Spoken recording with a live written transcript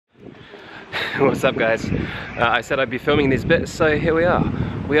What's up, guys? I said I'd be filming these bits, so here we are.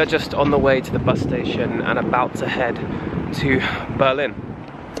 We are just on the way to the bus station and about to head to Berlin.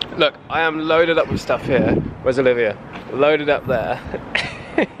 Look, I am loaded up with stuff here. Where's Olivia? Loaded up there.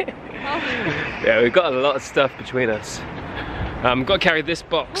 Yeah, we've got a lot of stuff between us. Got to carry this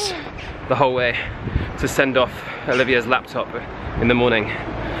box the whole way to send off Olivia's laptop in the morning.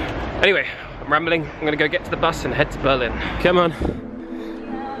 Anyway, I'm rambling. I'm gonna go get to the bus and head to Berlin. Come on.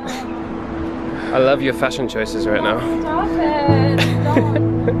 I love your fashion choices right now. Stop it!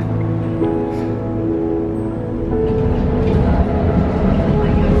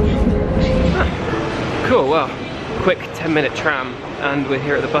 Stop. Cool, well, quick 10-minute tram and we're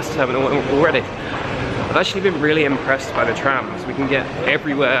here at the bus terminal already. I've actually been really impressed by the trams. We can get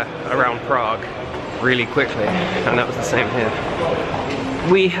everywhere around Prague really quickly, and that was the same here.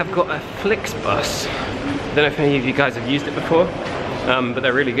 We have got a Flixbus. I don't know if any of you guys have used it before, but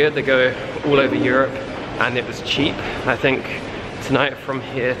they're really good. They go all over Europe and it was cheap. I think tonight from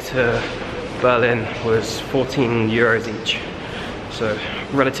here to Berlin was 14 euros each. So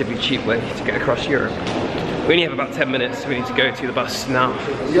relatively cheap way to get across Europe. We only have about 10 minutes, so we need to go to the bus now.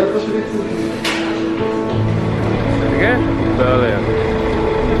 There we go, Berlin.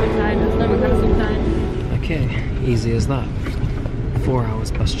 Okay, easy as that. 4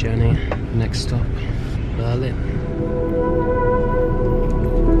 hours bus journey, next stop, Berlin.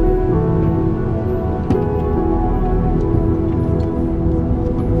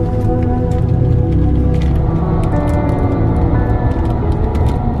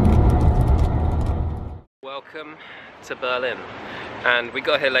 Welcome to Berlin, and we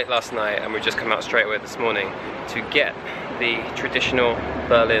got here late last night and we've just come out straight away this morning to get the traditional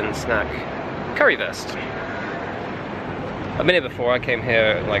Berlin snack, currywurst. I've been here before. I came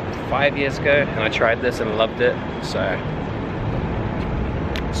here like 5 years ago and I tried this and loved it, so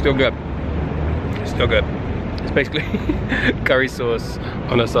still good. Still good. It's basically curry sauce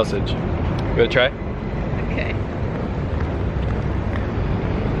on a sausage. You wanna try? Okay.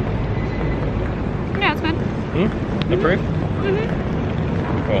 Yeah, it's good. Approve?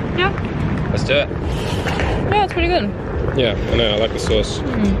 Cool. Yeah. Let's do it. Yeah, it's pretty good. Yeah, I know, I like the sauce.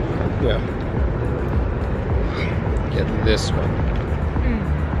 Yeah. Get this one.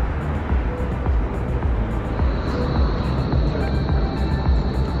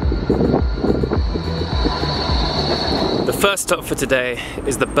 The first stop for today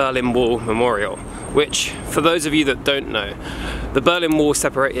is the Berlin Wall Memorial, which, for those of you that don't know, the Berlin Wall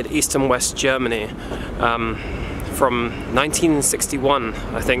separated East and West Germany from 1961,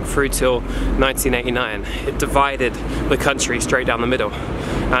 I think, through till 1989. It divided the country straight down the middle,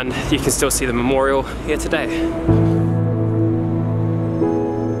 and you can still see the memorial here today.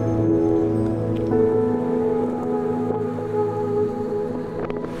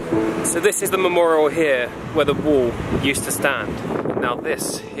 So this is the memorial here where the wall used to stand. Now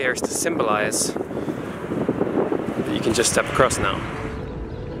this here is to symbolise that you can just step across now.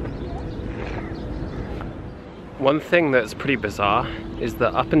 One thing that's pretty bizarre is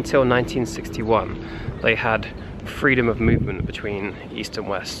that up until 1961 they had freedom of movement between East and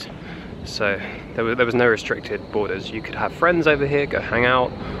West. So there was no restricted borders. You could have friends over here, go hang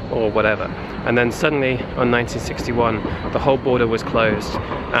out, or whatever. And then suddenly, on 1961, the whole border was closed,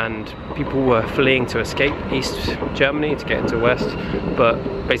 and people were fleeing to escape East Germany to get into West, but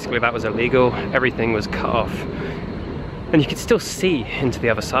basically that was illegal. Everything was cut off. And you could still see into the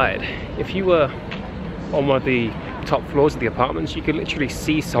other side. If you were on one of the top floors of the apartments, you could literally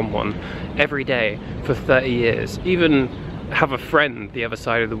see someone every day for 30 years. Even have a friend the other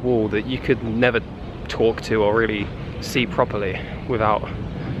side of the wall that you could never talk to or really see properly without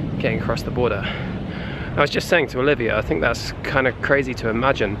getting across the border. I was just saying to Olivia, I think that's kind of crazy to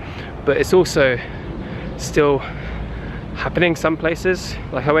imagine, but it's also still happening some places.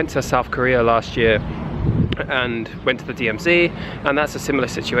 Like I went to South Korea last year and went to the DMZ, and that's a similar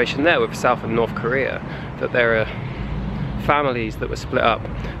situation there with South and North Korea, that there are families that were split up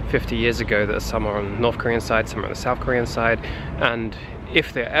 50 years ago, that some are on the North Korean side, some are on the South Korean side, and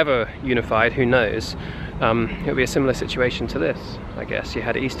if they're ever unified, who knows, it'll be a similar situation to this, I guess. You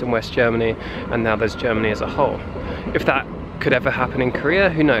had East and West Germany, and now there's Germany as a whole. If that could ever happen in Korea,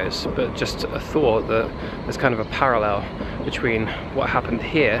 who knows, but just a thought that there's kind of a parallel between what happened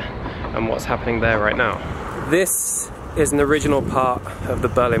here and what's happening there right now. This is an original part of the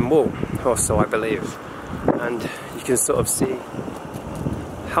Berlin Wall, or so I believe, and you can sort of see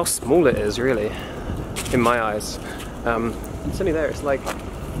how small it is, really, in my eyes. It's only there, it's like,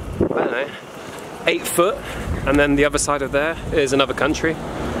 I don't know, 8 foot, and then the other side of there is another country.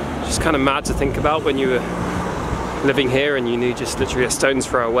 Just kind of mad to think about when you were living here and you knew just literally a stone's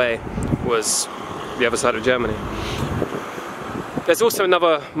throw away was the other side of Germany. There's also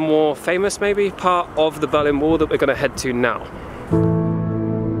another more famous maybe part of the Berlin Wall that we're going to head to now.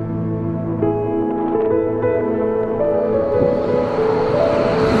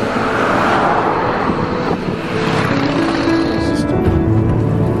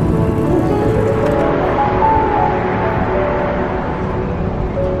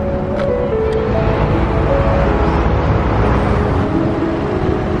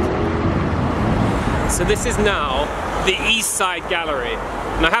 So this is now the East Side Gallery,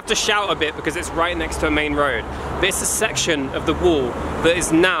 and I have to shout a bit because it's right next to a main road, but it's a section of the wall that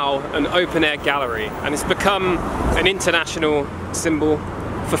is now an open-air gallery, and it's become an international symbol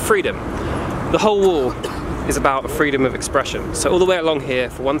for freedom. The whole wall is about freedom of expression. So all the way along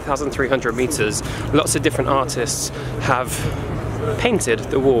here for 1,300 meters, lots of different artists have painted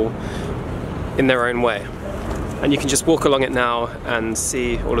the wall in their own way. And you can just walk along it now and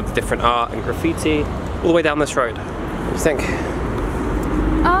see all of the different art and graffiti all the way down this road. What do you think?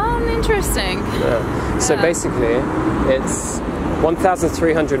 Interesting. Yeah. So basically, it's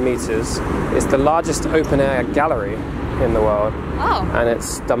 1,300 meters. It's the largest open-air gallery in the world. Oh. And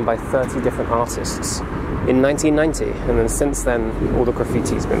it's done by 30 different artists in 1990. And then since then, all the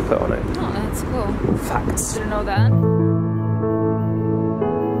graffiti's been put on it. Oh, that's cool. Facts. Didn't know that.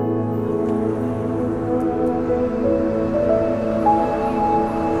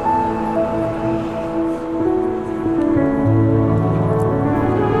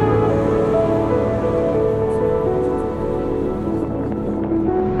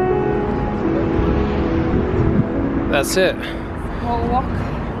 That's it. Whole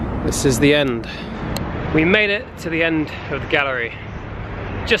walk. This is the end. We made it to the end of the gallery.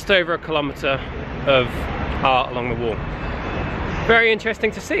 Just over a kilometre of art along the wall. Very interesting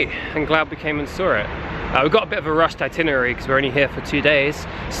to see, and glad we came and saw it. We got a bit of a rushed itinerary because we're only here for 2 days,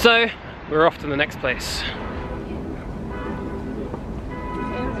 so we're off to the next place.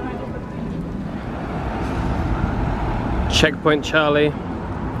 Checkpoint Charlie,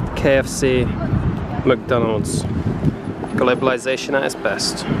 KFC, McDonald's. Globalization at its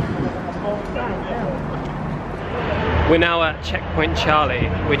best. We're now at Checkpoint Charlie,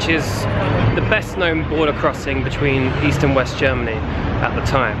 which is the best known border crossing between East and West Germany at the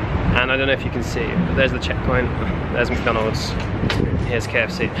time. And I don't know if you can see, but there's the checkpoint, there's McDonald's, here's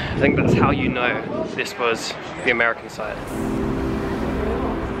KFC. I think that's how you know this was the American side.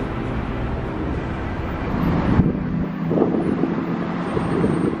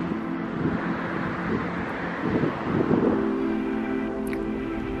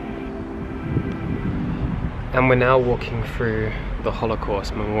 And we're now walking through the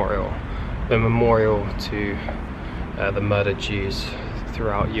Holocaust Memorial, the memorial to the murdered Jews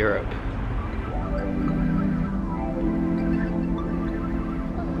throughout Europe.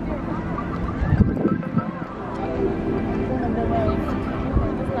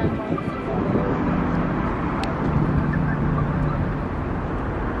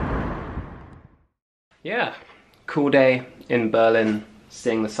 Yeah, cool day in Berlin,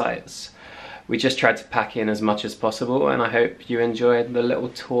 seeing the sights. We just tried to pack in as much as possible, and I hope you enjoyed the little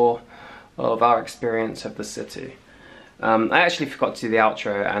tour of our experience of the city. I actually forgot to do the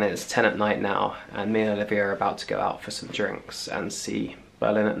outro, and it's 10 at night now, and me and Olivia are about to go out for some drinks and see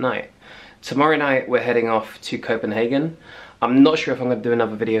Berlin at night. Tomorrow night we're heading off to Copenhagen. I'm not sure if I'm going to do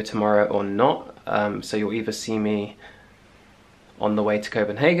another video tomorrow or not, so you'll either see me on the way to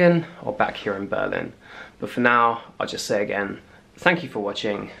Copenhagen or back here in Berlin. But for now, I'll just say again, thank you for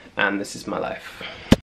watching, and this is my life.